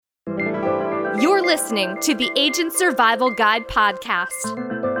listening to the Agent Survival Guide podcast,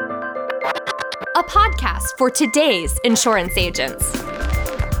 a podcast for today's insurance agents.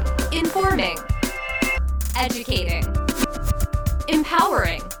 Informing, educating,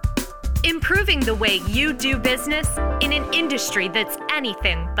 empowering, improving the way you do business in an industry that's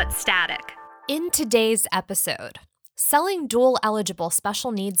anything but static. In today's episode, selling dual-eligible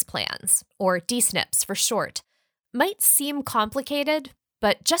special needs plans, or DSNPs for short, might seem complicated,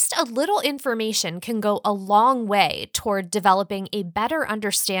 but just a little information can go a long way toward developing a better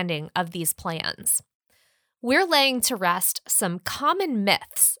understanding of these plans. We're laying to rest some common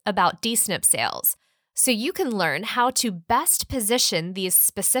myths about DSNP sales so you can learn how to best position these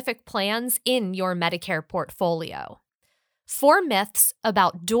specific plans in your Medicare portfolio. 4 myths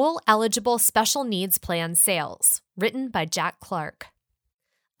about dual-eligible special needs plan sales, written by Jack Clark.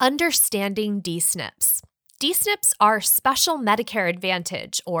 Understanding DSNPs. DSNPs are Special Medicare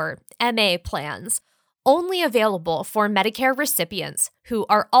Advantage, or MA plans, only available for Medicare recipients who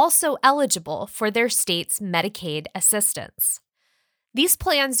are also eligible for their state's Medicaid assistance. These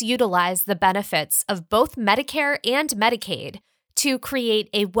plans utilize the benefits of both Medicare and Medicaid to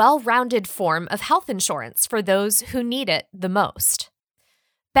create a well-rounded form of health insurance for those who need it the most.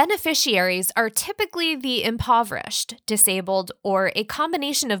 Beneficiaries are typically the impoverished, disabled, or a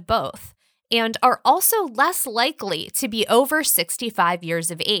combination of both, and are also less likely to be over 65 years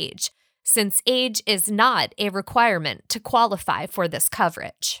of age, since age is not a requirement to qualify for this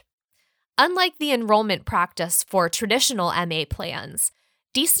coverage. Unlike the enrollment practice for traditional MA plans,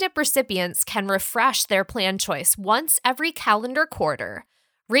 DSNP recipients can refresh their plan choice once every calendar quarter,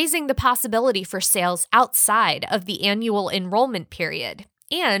 raising the possibility for sales outside of the annual enrollment period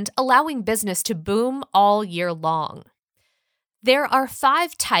and allowing business to boom all year long. There are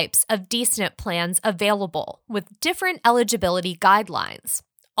 5 types of DSNP plans available with different eligibility guidelines: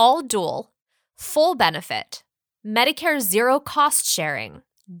 all dual, full benefit, Medicare zero cost sharing,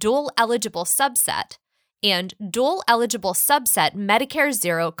 dual eligible subset, and dual eligible subset Medicare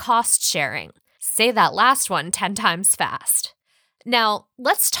zero cost sharing. Say that last one 10 times fast. Now,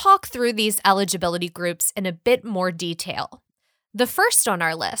 let's talk through these eligibility groups in a bit more detail. The first on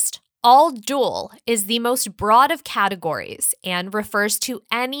our list, all dual, is the most broad of categories and refers to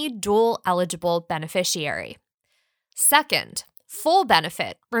any dual-eligible beneficiary. Second, full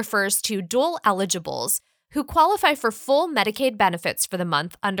benefit refers to dual eligibles who qualify for full Medicaid benefits for the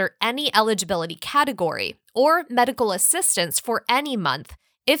month under any eligibility category or medical assistance for any month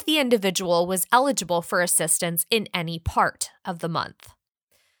if the individual was eligible for assistance in any part of the month.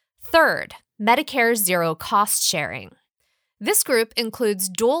 Third, Medicare zero cost sharing. This group includes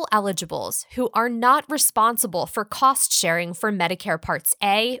dual eligibles who are not responsible for cost sharing for Medicare Parts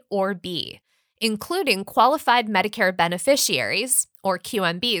A or B, including qualified Medicare beneficiaries, or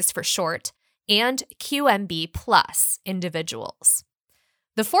QMBs for short, and QMB plus individuals.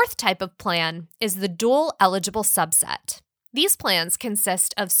 The fourth type of plan is the dual eligible subset. These plans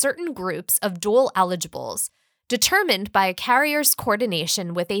consist of certain groups of dual eligibles determined by a carrier's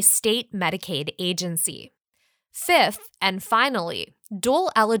coordination with a state Medicaid agency. Fifth, and finally,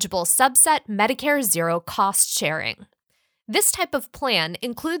 dual-eligible subset Medicare zero cost sharing. This type of plan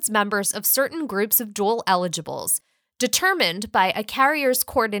includes members of certain groups of dual eligibles determined by a carrier's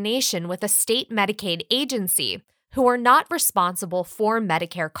coordination with a state Medicaid agency who are not responsible for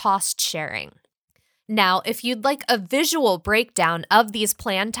Medicare cost sharing. Now, if you'd like a visual breakdown of these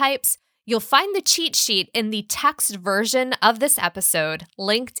plan types, you'll find the cheat sheet in the text version of this episode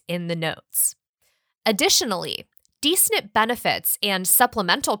linked in the notes. Additionally, DSNP benefits and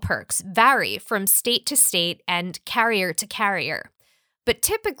supplemental perks vary from state to state and carrier to carrier, but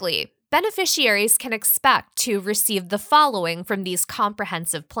typically, beneficiaries can expect to receive the following from these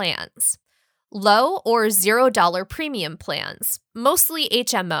comprehensive plans: low or $0 premium plans, mostly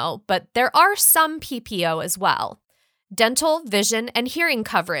HMO, but there are some PPO as well; dental, vision, and hearing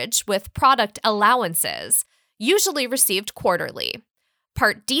coverage with product allowances, usually received quarterly;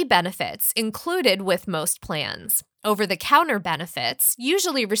 Part D benefits included with most plans; over-the-counter benefits,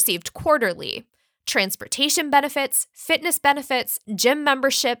 usually received quarterly; transportation benefits, fitness benefits, gym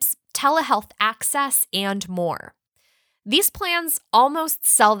memberships, telehealth access, and more. These plans almost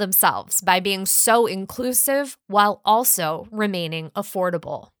sell themselves by being so inclusive while also remaining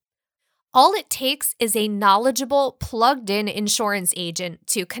affordable. All it takes is a knowledgeable, plugged-in insurance agent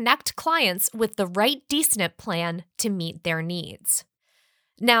to connect clients with the right DSNP plan to meet their needs.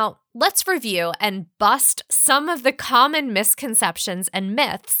 Now, let's review and bust some of the common misconceptions and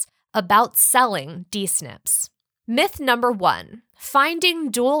myths about selling DSNPs. Myth number 1,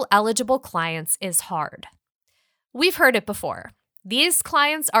 finding dual-eligible clients is hard. We've heard it before. These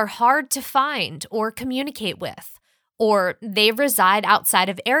clients are hard to find or communicate with, or they reside outside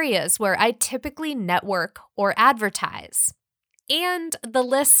of areas where I typically network or advertise. And the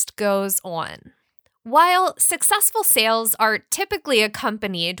list goes on. While successful sales are typically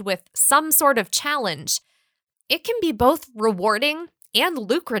accompanied with some sort of challenge, it can be both rewarding and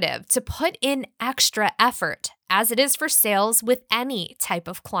lucrative to put in extra effort, as it is for sales with any type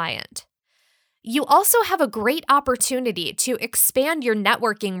of client. You also have a great opportunity to expand your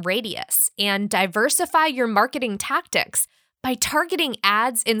networking radius and diversify your marketing tactics by targeting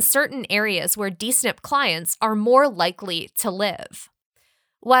ads in certain areas where DSNP clients are more likely to live.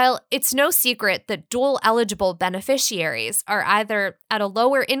 While it's no secret that dual-eligible beneficiaries are either at a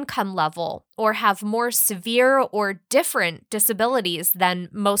lower income level or have more severe or different disabilities than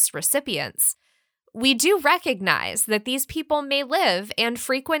most recipients, we do recognize that these people may live and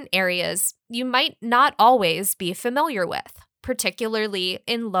frequent areas you might not always be familiar with, particularly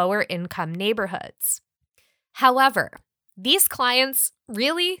in lower income neighborhoods. However, these clients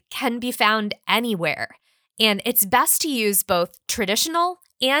really can be found anywhere, and it's best to use both traditional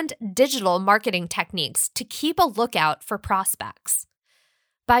and digital marketing techniques to keep a lookout for prospects.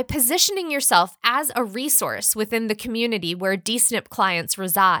 By positioning yourself as a resource within the community where DSNP clients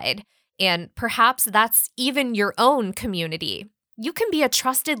reside, and perhaps that's even your own community, you can be a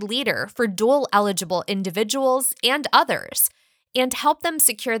trusted leader for dual-eligible individuals and others, and help them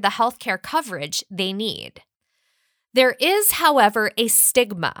secure the healthcare coverage they need. There is, however, a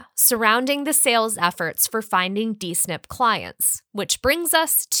stigma surrounding the sales efforts for finding DSNP clients, which brings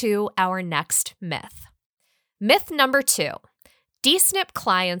us to our next myth. Myth number 2, DSNP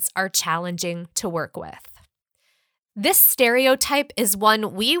clients are challenging to work with. This stereotype is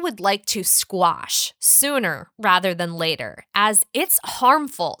one we would like to squash sooner rather than later, as it's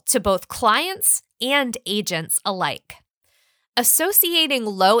harmful to both clients and agents alike. Associating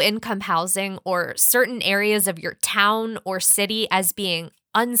low-income housing or certain areas of your town or city as being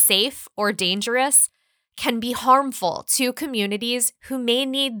unsafe or dangerous can be harmful to communities who may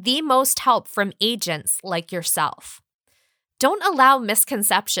need the most help from agents like yourself. Don't allow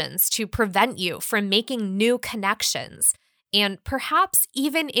misconceptions to prevent you from making new connections and perhaps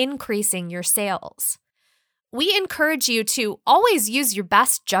even increasing your sales. We encourage you to always use your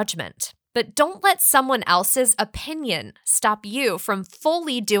best judgment, but don't let someone else's opinion stop you from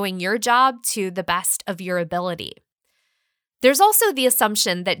fully doing your job to the best of your ability. There's also the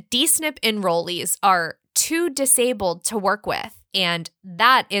assumption that DSNP enrollees are too disabled to work with, and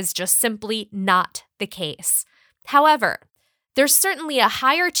that is just simply not the case. However, there's certainly a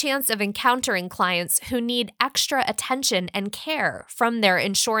higher chance of encountering clients who need extra attention and care from their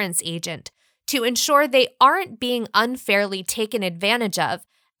insurance agent to ensure they aren't being unfairly taken advantage of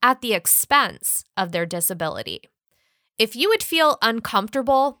at the expense of their disability. If you would feel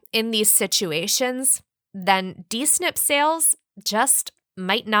uncomfortable in these situations, then DSNP sales just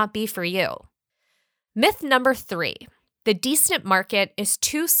might not be for you. Myth number 3, the DSNP market is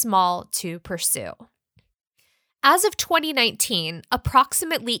too small to pursue. As of 2019,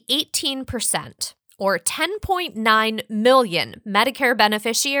 approximately 18%, or 10.9 million Medicare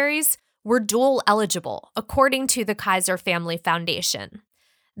beneficiaries, were dual eligible, according to the Kaiser Family Foundation.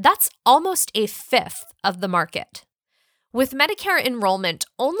 That's almost a fifth of the market. With Medicare enrollment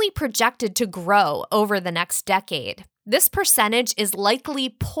only projected to grow over the next decade, this percentage is likely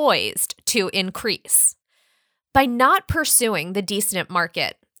poised to increase. By not pursuing the DSNP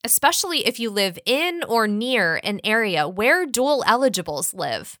market, especially if you live in or near an area where dual eligibles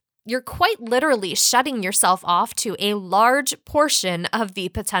live, you're quite literally shutting yourself off to a large portion of the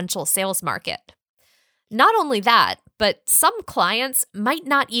potential sales market. Not only that, but some clients might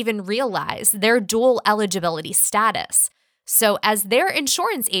not even realize their dual eligibility status. So as their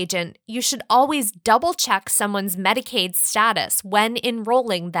insurance agent, you should always double-check someone's Medicaid status when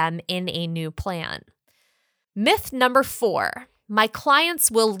enrolling them in a new plan. Myth number 4. My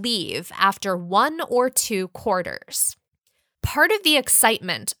clients will leave after 1 or 2 quarters. Part of the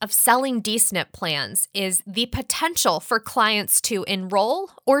excitement of selling DSNP plans is the potential for clients to enroll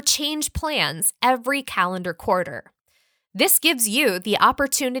or change plans every calendar quarter. This gives you the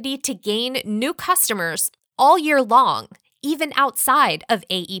opportunity to gain new customers all year long, even outside of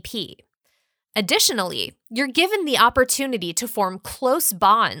AEP. Additionally, you're given the opportunity to form close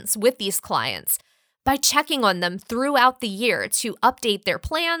bonds with these clients by checking on them throughout the year to update their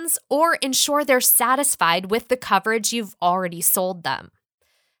plans or ensure they're satisfied with the coverage you've already sold them.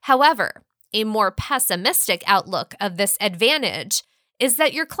 However, a more pessimistic outlook of this advantage is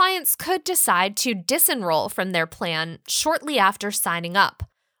that your clients could decide to disenroll from their plan shortly after signing up.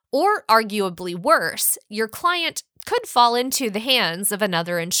 Or arguably worse, your client could fall into the hands of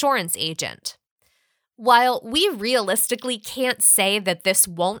another insurance agent. While we realistically can't say that this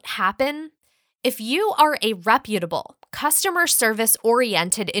won't happen, if you are a reputable, customer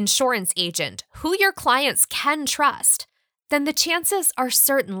service-oriented insurance agent who your clients can trust, then the chances are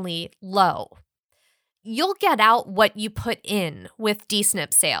certainly low. You'll get out what you put in with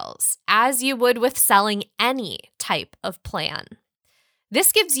D-SNP sales, as you would with selling any type of plan.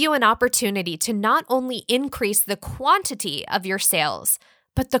 This gives you an opportunity to not only increase the quantity of your sales,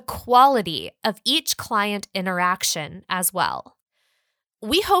 but the quality of each client interaction as well.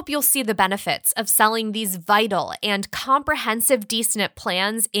 We hope you'll see the benefits of selling these vital and comprehensive D-SNP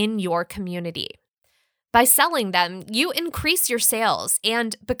plans in your community. By selling them, you increase your sales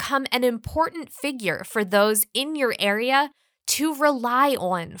and become an important figure for those in your area to rely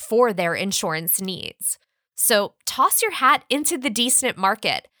on for their insurance needs. So toss your hat into the D-SNP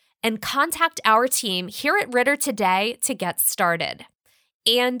market and contact our team here at Ritter today to get started.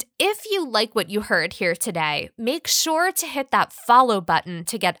 And if you like what you heard here today, make sure to hit that follow button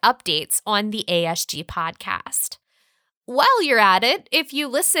to get updates on the ASG podcast. While you're at it, if you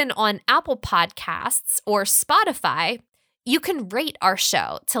listen on Apple Podcasts or Spotify, you can rate our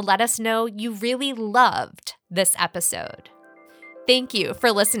show to let us know you really loved this episode. Thank you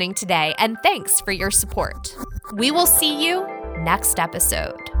for listening today, and thanks for your support. We will see you next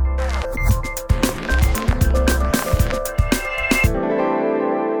episode.